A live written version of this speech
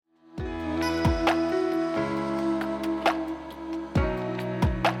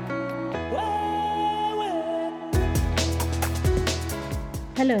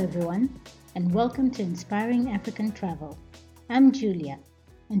Hello everyone, and welcome to Inspiring African Travel. I'm Julia,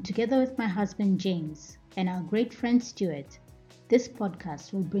 and together with my husband James and our great friend Stuart, this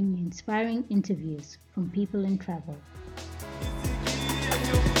podcast will bring you inspiring interviews from people in travel.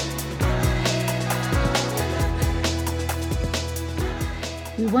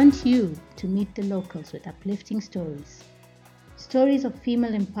 We want you to meet the locals with uplifting stories. Stories of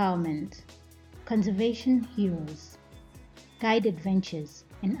female empowerment, conservation heroes, guide adventures,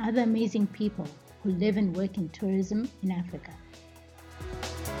 and other amazing people who live and work in tourism in Africa.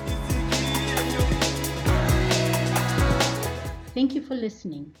 Thank you for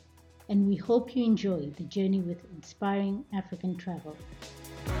listening, and we hope you enjoy the journey with Inspiring African Travel.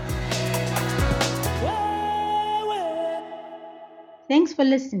 Thanks for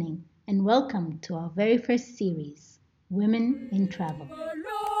listening, and welcome to our very first series, Women in Travel.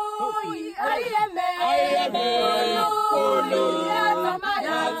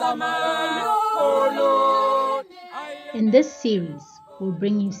 In this series, we'll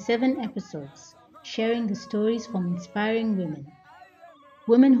bring you 7 episodes sharing the stories from inspiring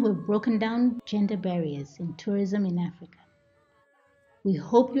women who have broken down gender barriers in tourism in Africa. We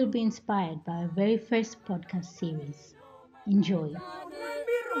hope you'll be inspired by our very first podcast series. Enjoy.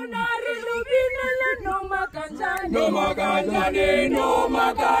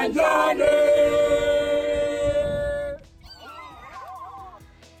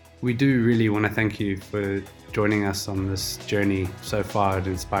 We do really want to thank you for joining us on this journey so far at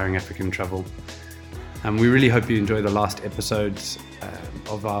Inspiring African Travel. We really hope you enjoy the last episodes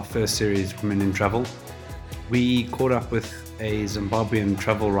of our first series, Women in Travel. We caught up with a Zimbabwean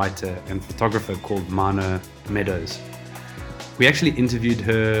travel writer and photographer called Meadows. We actually interviewed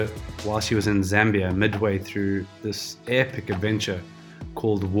her while she was in Zambia midway through this epic adventure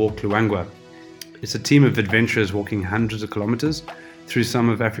called Walk Luangwa. It's a team of adventurers walking hundreds of kilometers through some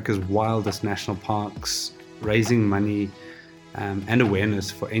of Africa's wildest national parks, raising money and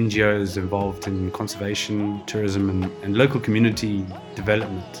awareness for NGOs involved in conservation, tourism and local community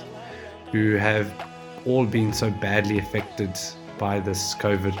development, who have all been so badly affected by this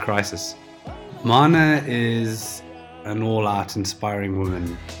COVID crisis. Mana is an all-out inspiring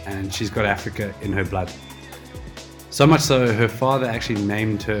woman, and she's got Africa in her blood. So much so, her father actually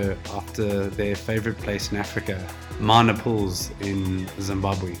named her after their favorite place in Africa, Mana Pools in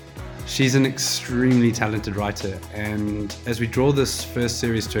Zimbabwe. She's an extremely talented writer, and as we draw this first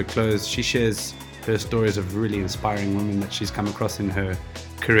series to a close, she shares her stories of really inspiring women that she's come across in her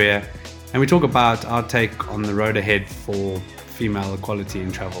career. And we talk about our take on the road ahead for female equality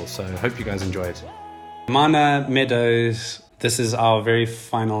in travel. So I hope you guys enjoy it. Mana Meadows, this is our very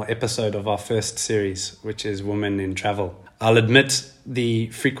final episode of our first series, which is Women in Travel. I'll admit the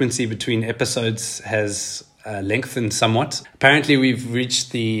frequency between episodes has lengthened somewhat. Apparently we've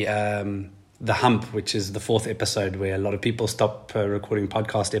reached the hump, which is the 4th episode, where a lot of people stop recording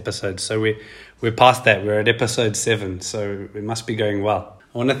podcast episodes. So we're past that. We're at episode 7, so it must be going well.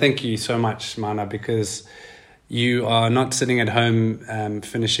 I want to thank you so much, Mana, because you are not sitting at home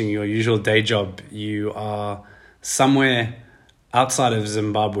finishing your usual day job. You are somewhere outside of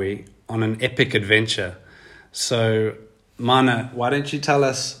Zimbabwe on an epic adventure. So, Mana, why don't you tell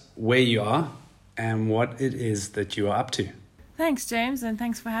us where you are and what it is that you are up to? Thanks, James, and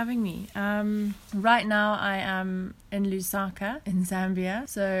thanks for having me. Right now I am in Lusaka in Zambia,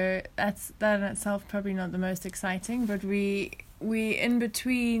 so that in itself probably not the most exciting, but we in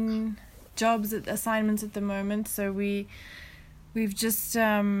between jobs assignments at the moment, so we've just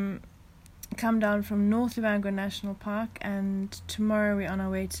come down from North Luangwa National Park, and tomorrow we're on our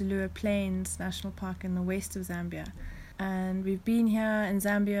way to Lua Plains National Park in the west of Zambia. And we've been here in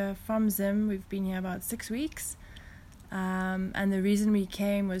Zambia from Zim. We've been here about 6 weeks, and the reason we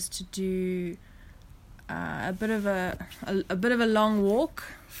came was to do a bit of a long walk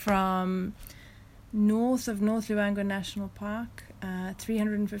from north of North Luangwa National Park,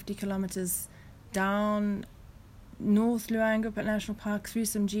 350 kilometers down North Luangwa National Park, through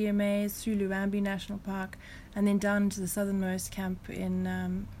some GMAs, through Luambi National Park, and then down to the southernmost camp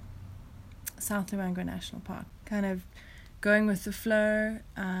in South Luangwa National Park. Kind of going with the flow,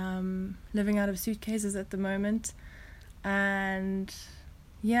 living out of suitcases at the moment, and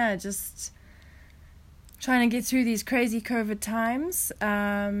yeah, just trying to get through these crazy COVID times.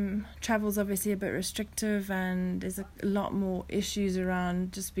 Travel's obviously a bit restrictive, and there's a lot more issues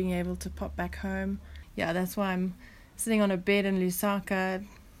around just being able to pop back home. Yeah, that's why I'm sitting on a bed in Lusaka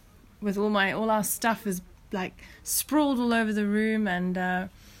with all our stuff is like sprawled all over the room, and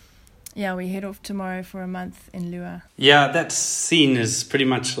Yeah, we head off tomorrow for a month in Lua. Yeah, that scene is pretty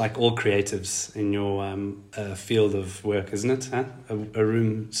much like all creatives in your field of work, isn't it? Huh? A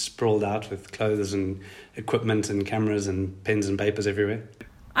room sprawled out with clothes and equipment and cameras and pens and papers everywhere.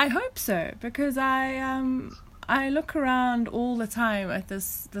 I hope so, because I look around all the time at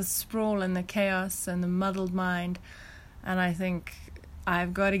this sprawl and the chaos and the muddled mind, and I think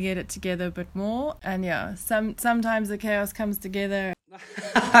I've got to get it together a bit more. And yeah, sometimes the chaos comes together.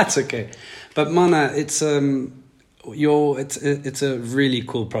 That's okay, but Mana, it's a really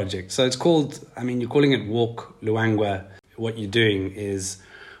cool project. So it's called, I mean, you're calling it Walk Luangwa. What you're doing is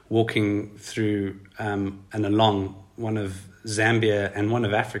walking through and along one of Zambia and one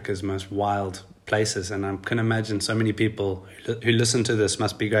of Africa's most wild places. And I can imagine so many people who listen to this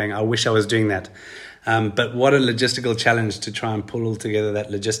must be going, I wish I was doing that. But what a logistical challenge to try and pull all together that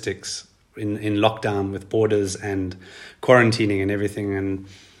logistics in lockdown with borders and quarantining and everything.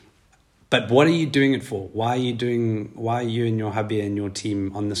 But what are you doing it for? Why are you and your hubby and your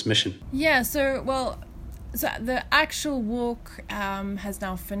team on this mission? Yeah, so the actual walk has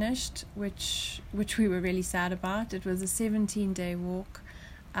now finished, which we were really sad about. It was a 17-day walk,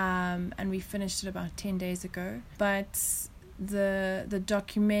 and we finished it about 10 days ago. But the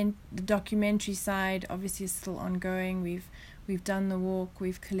documentary side obviously is still ongoing. We've done the walk,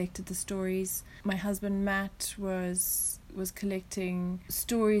 we've collected the stories. My husband Matt was collecting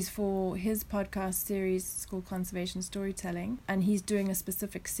stories for his podcast series. It's called Conservation Storytelling, and he's doing a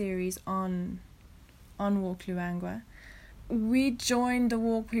specific series on Walk Luangwa. We joined the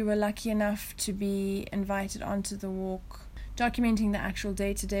walk. We were lucky enough to be invited onto the walk, documenting the actual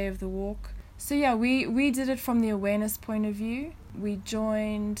day-to-day of the walk. So yeah, we did it from the awareness point of view. We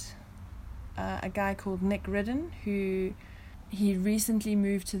joined a guy called Nick Ridden, who he recently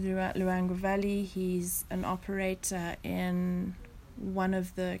moved to the Luangwa Valley. He's an operator in one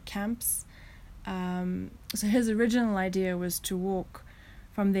of the camps. So his original idea was to walk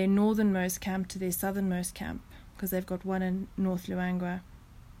from their northernmost camp to their southernmost camp, because they've got one in North Luangwa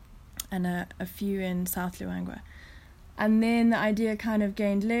and a few in South Luangwa. And then the idea kind of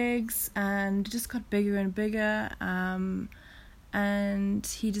gained legs and just got bigger and bigger. And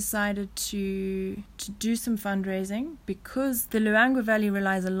he decided to do some fundraising, because the Luangwa Valley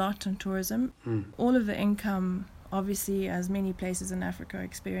relies a lot on tourism. All of the income, obviously, as many places in Africa are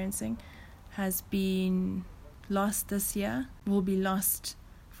experiencing, has been lost this year, will be lost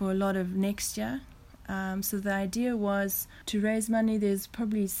for a lot of next year. So the idea was to raise money. There's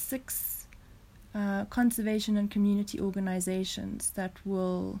probably 6 conservation and community organizations the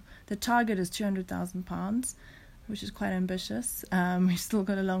target is £200,000, which is quite ambitious. We've still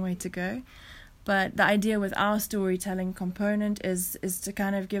got a long way to go. But the idea with our storytelling component is to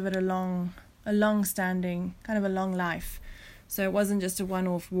kind of give it a long-standing, kind of a long life. So it wasn't just a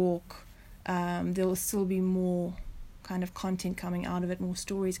one-off walk. There will still be more kind of content coming out of it, more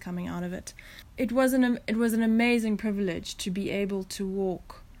stories coming out of it. It was an amazing privilege to be able to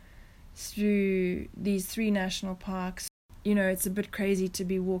walk through these 3 national parks. You know, it's a bit crazy to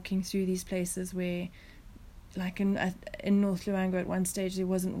be walking through these places where, like in North Luangwa at one stage, there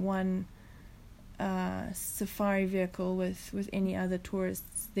wasn't one safari vehicle with any other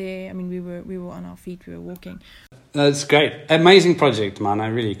tourists there. I mean, we were on our feet, we were walking. That's great. Amazing project, man.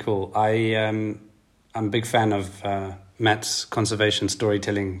 Really cool. I'm a big fan of Matt's conservation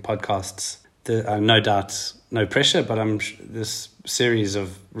storytelling podcasts. No doubt, no pressure, but this series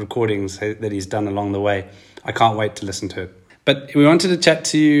of recordings that he's done along the way, I can't wait to listen to it. But we wanted to chat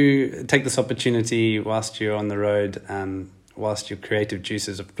to you, take this opportunity whilst you're on the road, whilst your creative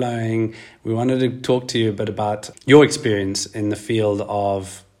juices are flowing. We wanted to talk to you a bit about your experience in the field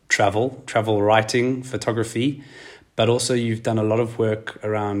of travel writing, photography, but also you've done a lot of work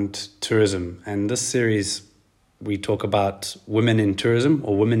around tourism. And this series, we talk about women in tourism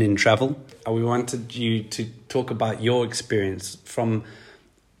or women in travel. We wanted you to talk about your experience from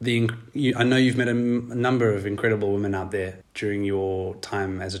I know you've met a number of incredible women out there during your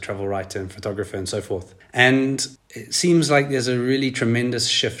time as a travel writer and photographer and so forth. And it seems like there's a really tremendous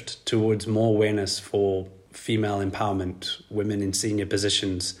shift towards more awareness for female empowerment, women in senior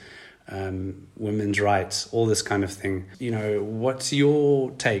positions, women's rights, all this kind of thing. You know, what's your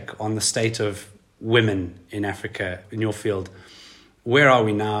take on the state of women in Africa, in your field? Where are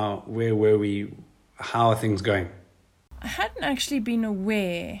we now? Where were we? How are things going? I hadn't actually been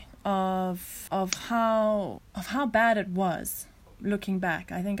aware of how bad it was. Looking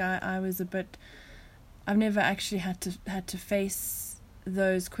back, I think I was a bit. I've never actually had to face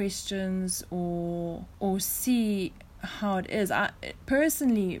those questions or see how it is. I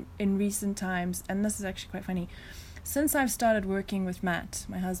personally, in recent times, and this is actually quite funny. since I've started working with Matt,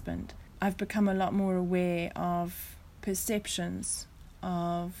 my husband, I've become a lot more aware of perceptions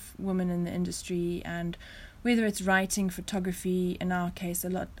of women in the industry, and whether it's writing, photography, in our case, a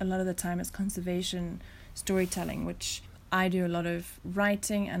lot of the time it's conservation storytelling, which I do a lot of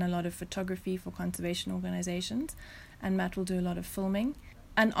writing and a lot of photography for conservation organizations, and Matt will do a lot of filming.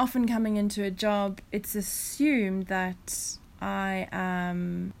 And often coming into a job, it's assumed that I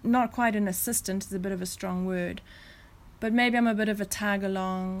am not quite an assistant, is a bit of a strong word, but maybe I'm a bit of a tag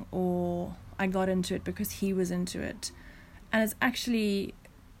along, or I got into it because he was into it. And it's actually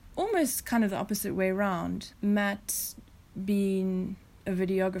almost kind of the opposite way around. Matt being a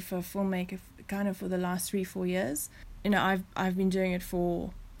videographer, filmmaker, kind of for the last 3-4 years. I've been doing it for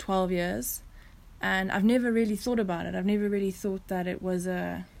 12 years, and I've never really thought about it. I've never really thought that it was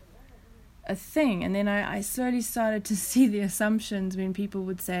a thing. And then I slowly started to see the assumptions when people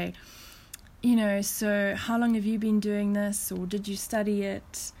would say, so how long have you been doing this, or did you study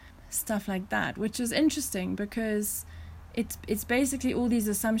it, stuff like that, which is interesting because it's basically all these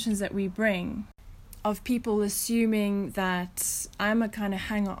assumptions that we bring of people assuming that I'm a kind of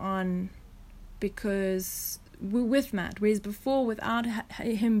hanger-on because we're with Matt, whereas before, without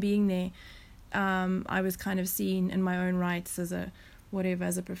him being there, I was kind of seen in my own rights as a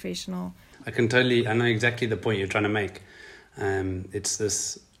professional. I know exactly the point you're trying to make. It's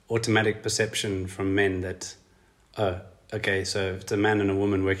this automatic perception from men that, okay, so it's a man and a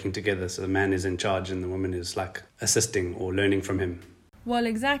woman working together, so the man is in charge and the woman is like assisting or learning from him. Well,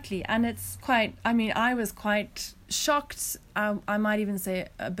 exactly. And it's I was quite shocked. I might even say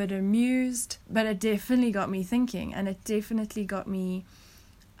a bit amused, but it definitely got me thinking, and it definitely got me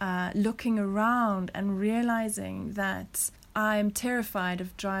looking around and realizing that I'm terrified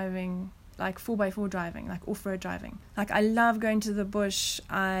of driving, like 4x4 driving, like off-road driving. Like, I love going to the bush.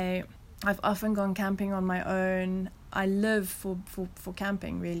 I've often gone camping on my own. I live for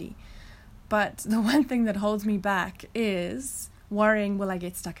camping, really. But the one thing that holds me back is worrying, will I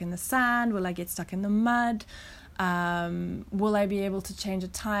get stuck in the sand? Will I get stuck in the mud? Will I be able to change a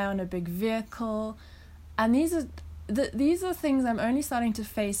tire on a big vehicle? And these are things I'm only starting to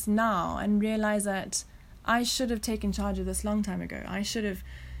face now, and realize that I should have taken charge of this long time ago. I should have,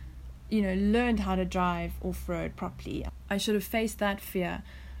 learned how to drive off-road properly. I should have faced that fear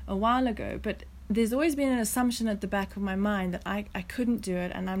a while ago. But there's always been an assumption at the back of my mind that I couldn't do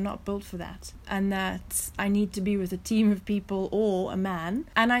it, and I'm not built for that, and that I need to be with a team of people or a man.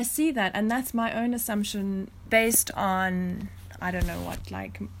 And I see that, and that's my own assumption based on, I don't know what,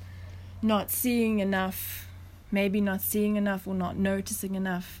 like not seeing enough or not noticing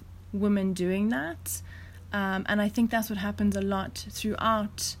enough women doing that. And I think that's what happens a lot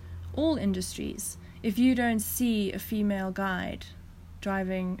throughout all industries. If you don't see a female guide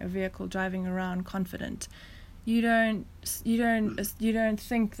driving a vehicle, driving around confident, you don't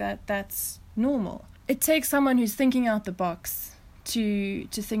think that that's normal. It takes someone who's thinking out the box to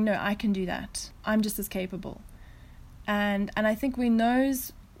think, no, I can do that. I'm just as capable. And I think when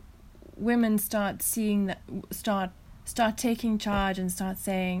those women start seeing that, start taking charge and start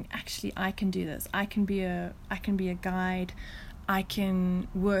saying, actually, I can do this. I can be a guide. I can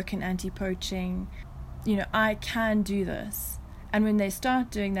work in anti-poaching. I can do this. And when they start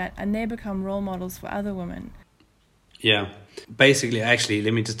doing that and they become role models for other women. Yeah. Basically, actually,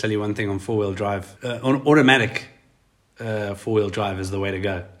 let me just tell you one thing on four-wheel drive. On automatic four-wheel drive is the way to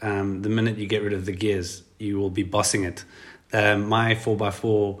go. The minute you get rid of the gears, you will be bossing it. My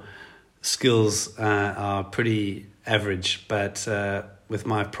 4x4 skills are pretty average, but with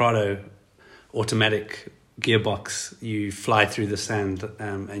my Prado automatic gearbox, you fly through the sand,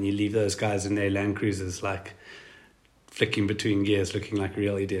 and you leave those guys in their Land Cruisers like flicking between gears, looking like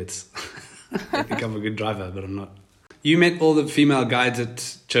real idiots. I think I'm a good driver, but I'm not. You met all the female guides at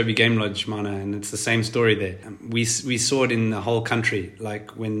Chobe Game Lodge, Mana, and it's the same story there. We saw it in the whole country.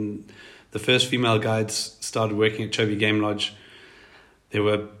 Like when the first female guides started working at Chobe Game Lodge, there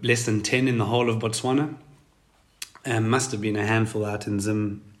were less than 10 in the whole of Botswana. And must have been a handful out in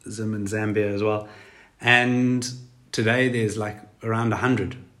Zim and Zambia as well. And today there's like around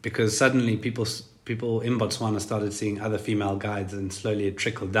 100, because suddenly people in Botswana started seeing other female guides, and slowly it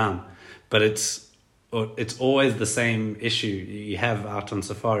trickled down. But it's always the same issue you have out on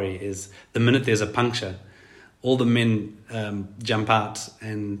safari, is the minute there's a puncture, all the men jump out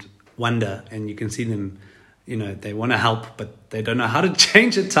and wonder, and you can see them, they want to help, but they don't know how to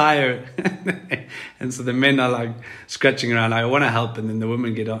change a tire. And so the men are like scratching around, I want to help, and then the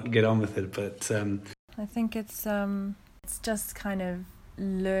women get on with it. But I think it's just kind of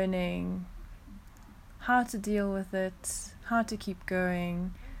learning how to deal with it, how to keep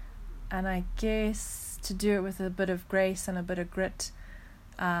going, I guess to do it with a bit of grace and a bit of grit,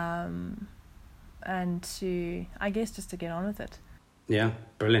 and to, I guess, just to get on with it. Yeah,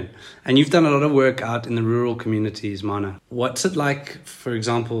 brilliant. And you've done a lot of work out in the rural communities, Mana. What's it like, for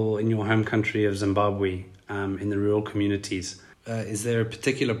example, in your home country of Zimbabwe, in the rural communities? Is there a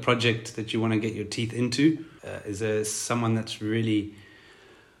particular project that you want to get your teeth into? Is there someone that's really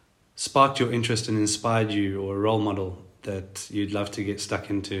sparked your interest and inspired you, or a role model that you'd love to get stuck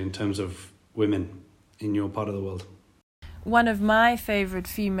into in terms of women in your part of the world? One of my favorite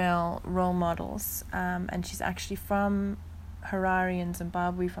female role models, and she's actually from Harare in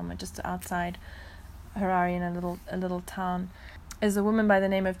Zimbabwe, from just outside Harare in a little town, is a woman by the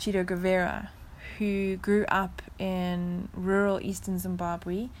name of Chido Guevara, who grew up in rural eastern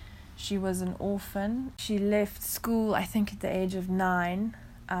Zimbabwe. She was an orphan. She left school, I think, at the age of 9,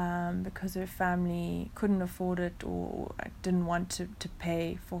 because her family couldn't afford it or didn't want to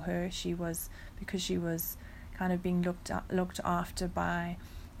pay for her. Because she was kind of being looked after by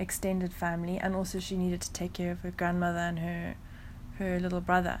extended family, and also she needed to take care of her grandmother and her little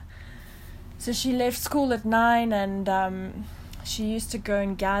brother. So she left school at 9, and she used to go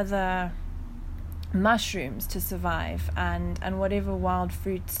and gather mushrooms to survive, and whatever wild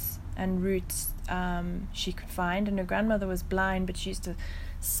fruits and roots she could find. And her grandmother was blind, but she used to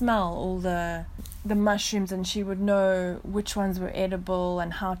smell all the mushrooms, and she would know which ones were edible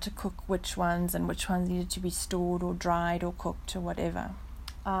and how to cook which ones, and which ones needed to be stored or dried or cooked or whatever.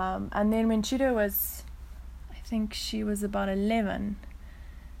 And then when Chido was, I think she was about 11,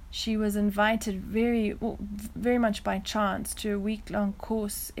 she was invited very much by chance to a week-long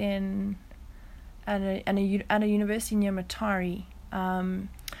course at a university near Matari,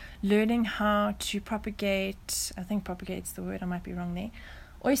 learning how to propagate, I think propagate's the word, I might be wrong there,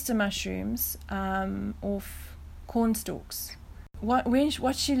 oyster mushrooms off corn stalks.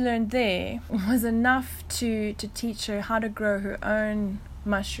 What she learned there was enough to teach her how to grow her own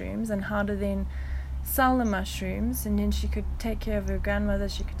mushrooms and how to then sell the mushrooms, and then she could take care of her grandmother,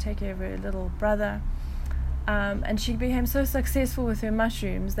 she could take care of her little brother, and she became so successful with her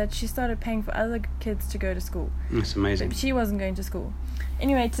mushrooms that she started paying for other kids to go to school. That's amazing. But she wasn't going to school.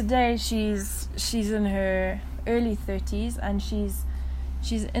 Anyway, today she's in her early 30s, and she's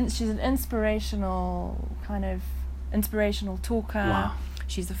an inspirational talker. Wow.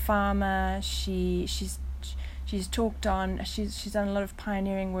 She's a farmer. She's talked on. She's done a lot of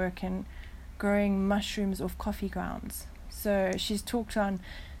pioneering work in growing mushrooms off coffee grounds. So she's done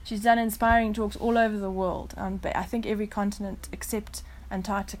inspiring talks all over the world. I think every continent except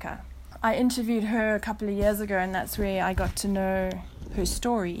Antarctica. I interviewed her a couple of years ago, and that's where I got to know her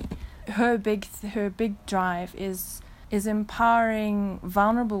story. Her big drive is empowering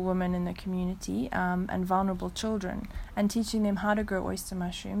vulnerable women in the community, and vulnerable children, and teaching them how to grow oyster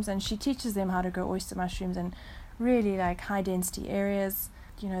mushrooms. And she teaches them how to grow oyster mushrooms in really like high density areas.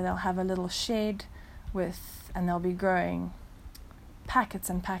 They'll have a little shed and they'll be growing packets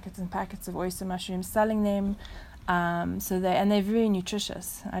and packets and packets of oyster mushrooms, selling them. They're very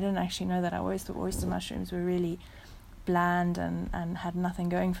nutritious. I didn't actually know that. I always thought oyster mushrooms were really bland and had nothing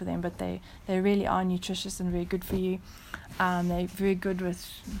going for them, but they really are nutritious and very good for you. They're very good with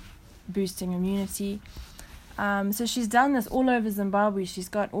boosting immunity. So she's done this all over Zimbabwe. She's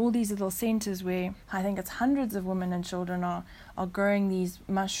got all these little centers where I think it's hundreds of women and children are growing these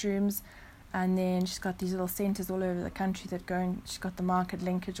mushrooms, and then she's got these little centers all over the country that go, and she's got the market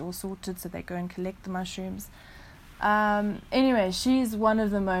linkage all sorted, so they go and collect the mushrooms. Anyway, she's one of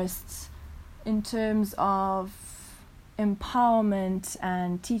the most, in terms of empowerment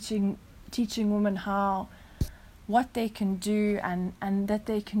and teaching women what they can do, and that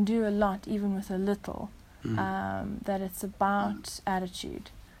they can do a lot even with a little. That it's about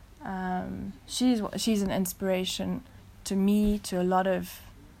attitude. She's an inspiration to me, to a lot of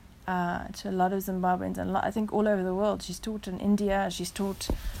Zimbabweans, and I think all over the world. She's taught in India. She's taught,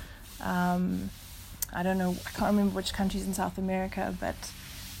 I don't know, I can't remember which countries in South America, but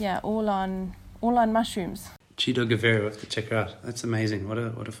yeah, all on mushrooms. Chido Guevara, we have to check her out. That's amazing. What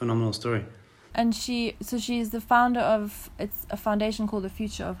a phenomenal story. And she's the founder of a foundation called the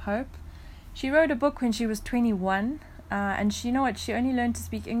Future of Hope. She wrote a book when she was 21, and she only learned to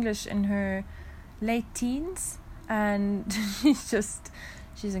speak English in her late teens, and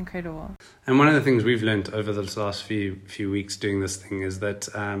she's incredible. And one of the things we've learned over the last few weeks doing this thing is that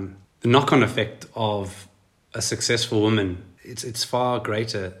the knock-on effect of a successful woman, it's far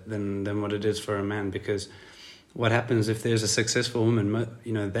greater than what it is for a man, because what happens if there's a successful woman,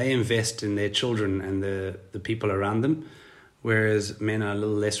 they invest in their children and the people around them, whereas men are a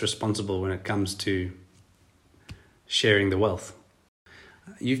little less responsible when it comes to sharing the wealth.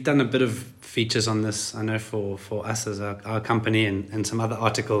 You've done a bit of features on this, I know, for us as our company and some other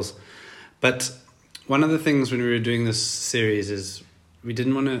articles. But one of the things when we were doing this series is we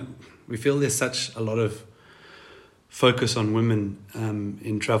feel there's such a lot of focus on women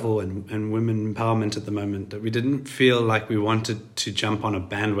in travel and women empowerment at the moment that we didn't feel like we wanted to jump on a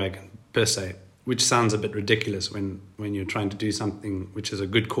bandwagon per se, which sounds a bit ridiculous when you're trying to do something which is a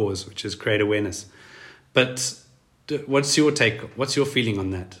good cause, which is create awareness. But what's your take? What's your feeling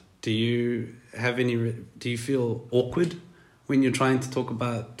on that? Do you feel awkward when you're trying to talk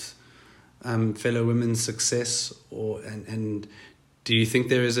about fellow women's success, and do you think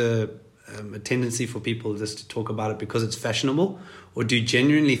there is a tendency for people just to talk about it because it's fashionable, or do you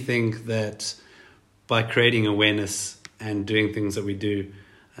genuinely think that by creating awareness and doing things that we do,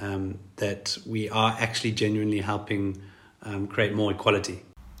 that we are actually genuinely helping create more equality?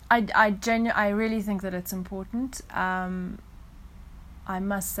 I really think that it's important. I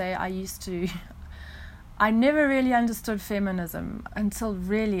must say I never really understood feminism until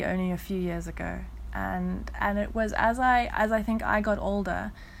really only a few years ago, and it was as I think I got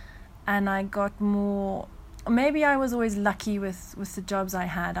older and I got more, maybe I was always lucky with the jobs I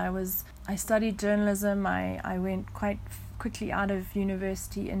had. I studied journalism. I went quite quickly out of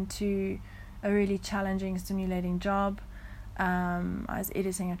university into a really challenging, stimulating job. I was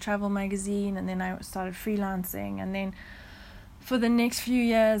editing a travel magazine, and then I started freelancing, and then for the next few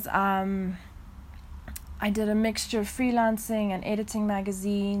years I did a mixture of freelancing and editing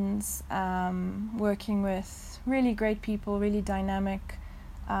magazines, working with really great people, really dynamic,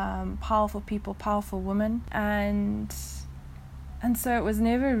 powerful people, powerful women, and so it was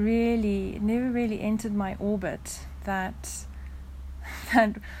never really entered my orbit that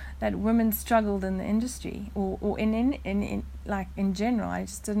women struggled in the industry or in general. I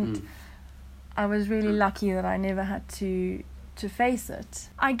just didn't. I was really lucky that I never had to face it.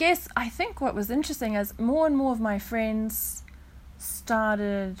 I think what was interesting is more and more of my friends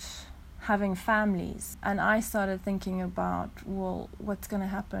started having families, and I started thinking about, well, what's going to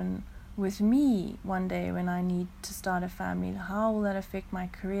happen with me one day when I need to start a family? How will that affect my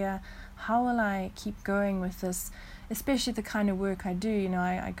career? How will I keep going with this, especially the kind of work I do?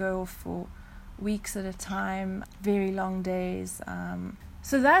 I go off for weeks at a time, very long days.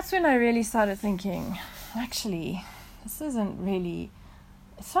 So that's when I really started thinking, actually, it's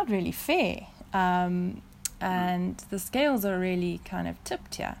not really fair. And the scales are really kind of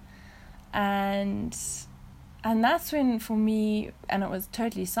tipped here. And that's when, for me, and it was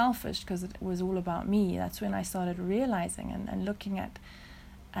totally selfish because it was all about me, that's when I started realizing and looking at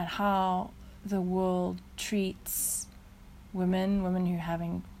how the world treats women who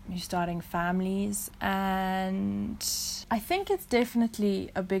starting families. And I think it's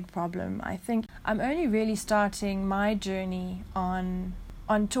definitely a big problem. I think I'm only really starting my journey on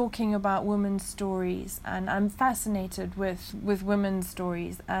talking about women's stories, and I'm fascinated with women's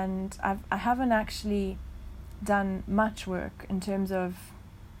stories, and I haven't actually done much work in terms of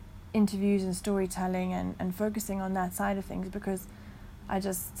interviews and storytelling and focusing on that side of things, because I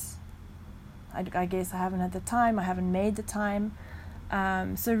guess I haven't had the time, I haven't made the time.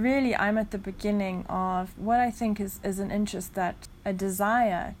 So really I'm at the beginning of what I think is an interest, that a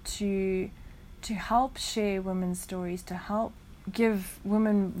desire to help share women's stories, to help give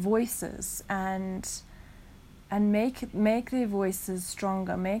women voices and make their voices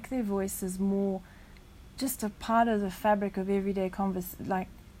stronger, make their voices more just a part of the fabric of everyday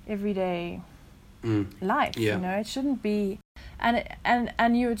everyday life. Yeah. It shouldn't be.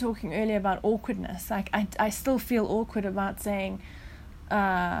 And you were talking earlier about awkwardness. Like I still feel awkward about saying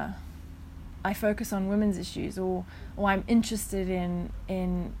I focus on women's issues, or I'm interested in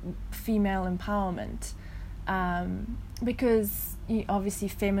female empowerment, because obviously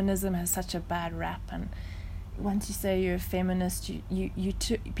feminism has such a bad rap, and once you say you're a feminist,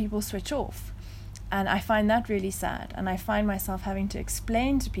 people switch off, and I find that really sad. And I find myself having to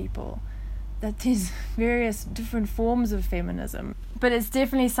explain to people that there's various different forms of feminism. But it's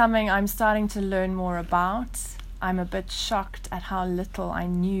definitely something I'm starting to learn more about. I'm a bit shocked at how little I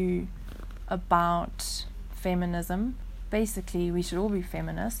knew about feminism. Basically, we should all be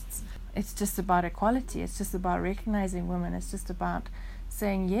feminists. It's just about equality. It's just about recognizing women. It's just about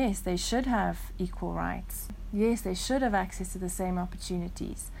saying, yes, they should have equal rights. Yes, they should have access to the same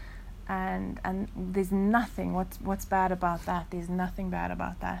opportunities. And there's nothing, what's bad about that? There's nothing bad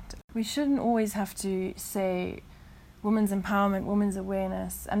about that. We shouldn't always have to say women's empowerment, women's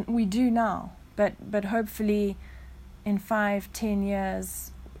awareness, and we do now. But hopefully in 5-10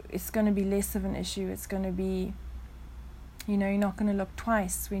 years, it's going to be less of an issue. It's going to be, you're not going to look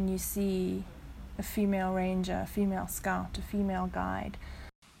twice when you see a female ranger, a female scout, a female guide.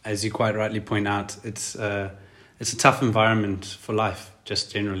 as you quite rightly point out, it's a tough environment for life,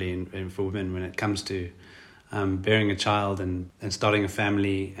 just generally, and for women when it comes to bearing a child and starting a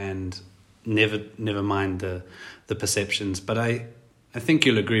family, and never mind the perceptions. But I think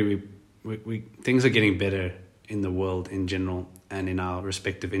you'll agree we things are getting better in the world in general and in our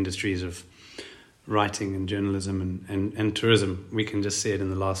respective industries of writing and journalism and tourism. We can just see it in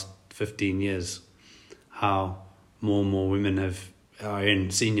the last 15 years how more and more women are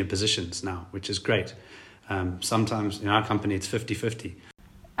in senior positions now, which is great. Sometimes in our company it's 50-50.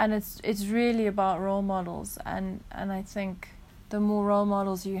 And it's really about role models, and I think the more role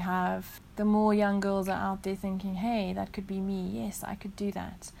models you have, the more young girls are out there thinking, hey, that could be me, yes, I could do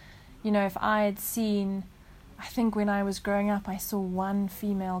that. You know, if I had seen, I think when I was growing up I saw one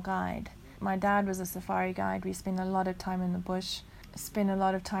female guide. My dad was a safari guide. We spent a lot of time in the bush, spent a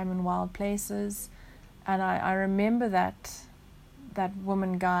lot of time in wild places, and I remember that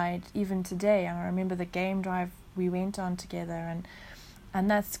woman guide even today. I remember the game drive we went on together, and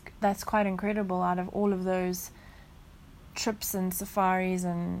that's quite incredible. Out of all of those trips and safaris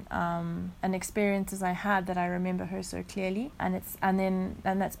and experiences I had, that I remember her so clearly, and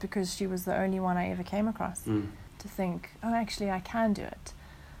that's because she was the only one I ever came across to think, oh, actually I can do it.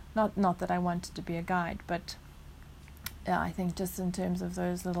 Not that I wanted to be a guide, but yeah, I think just in terms of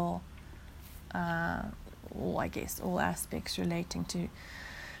those little all aspects relating to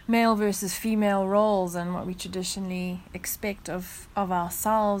male versus female roles and what we traditionally expect of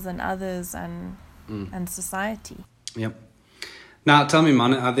ourselves and others and society. Yep. Now tell me,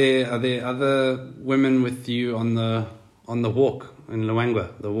 Mana, are there other women with you on the walk in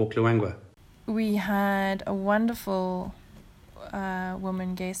Luangwa, the walk Luangwa? We had a wonderful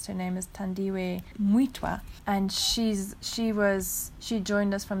woman guest. Her name is Tandiwe Muitwa, and she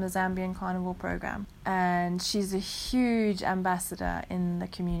joined us from the Zambian Carnival program, and she's a huge ambassador in the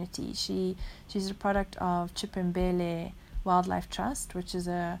community. She's a product of Chipembele Wildlife Trust, which is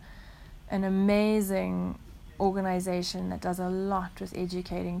an amazing organization that does a lot with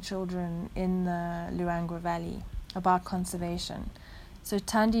educating children in the Luangwa Valley about conservation. So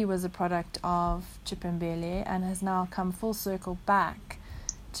Tandi was a product of Chipembele and has now come full circle back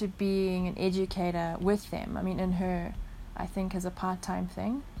to being an educator with them. I mean, in her, I think, as a part-time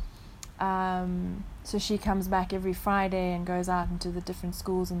thing. So she comes back every Friday and goes out into the different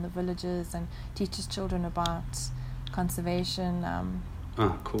schools in the villages and teaches children about conservation.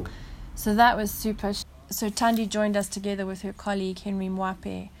 Cool. So that was super. So Tandi joined us together with her colleague Henry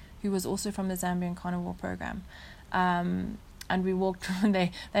Mwape, who was also from the Zambian Carnival program. And we walked.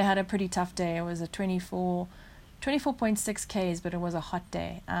 They had a pretty tough day. It was a 24.6 Ks, but it was a hot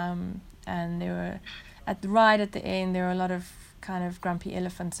day. And there were right at the end, there were a lot of kind of grumpy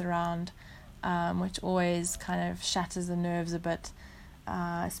elephants around, which always kind of shatters the nerves a bit,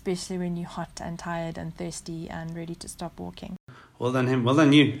 especially when you're hot and tired and thirsty and ready to stop walking. Well done him. Well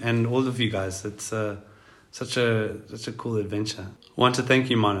done you and all of you guys. It's such a cool adventure. I want to thank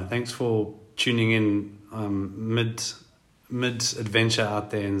you, Mana. Thanks for tuning in mid-adventure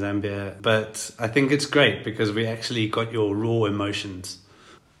out there in Zambia. But I think it's great because we actually got your raw emotions.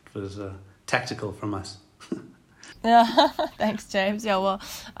 It was tactical from us. Yeah, thanks, James. Yeah, well,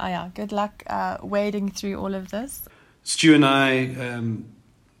 good luck wading through all of this. Stu and I,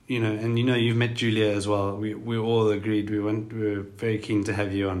 you've met Julia as well. We all agreed we were very keen to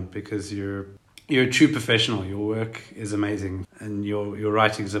have you on because you're a true professional. Your work is amazing and your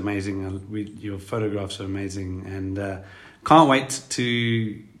writing is amazing. Your photographs are amazing, and can't wait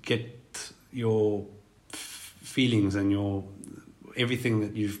to get your feelings and your everything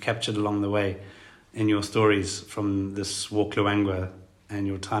that you've captured along the way in your stories from this walk Luangwa and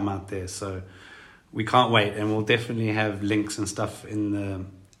your time out there. So we can't wait, and we'll definitely have links and stuff in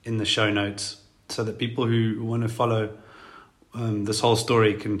the show notes so that people who want to follow this whole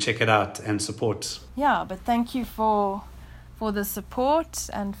story can check it out and support. Yeah, but thank you for the support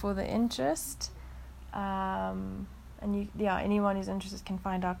and for the interest. Anyone who's interested can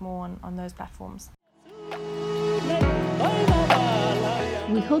find out more on those platforms.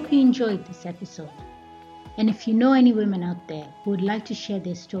 We hope you enjoyed this episode. And if you know any women out there who would like to share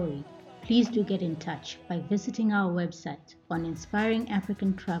their story, please do get in touch by visiting our website on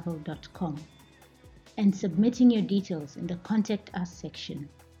inspiringafricantravel.com and submitting your details in the Contact Us section.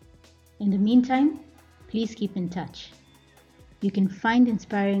 In the meantime, please keep in touch. You can find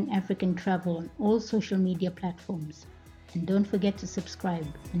Inspiring African Travel on all social media platforms, and don't forget to subscribe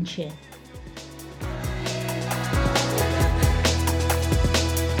and share.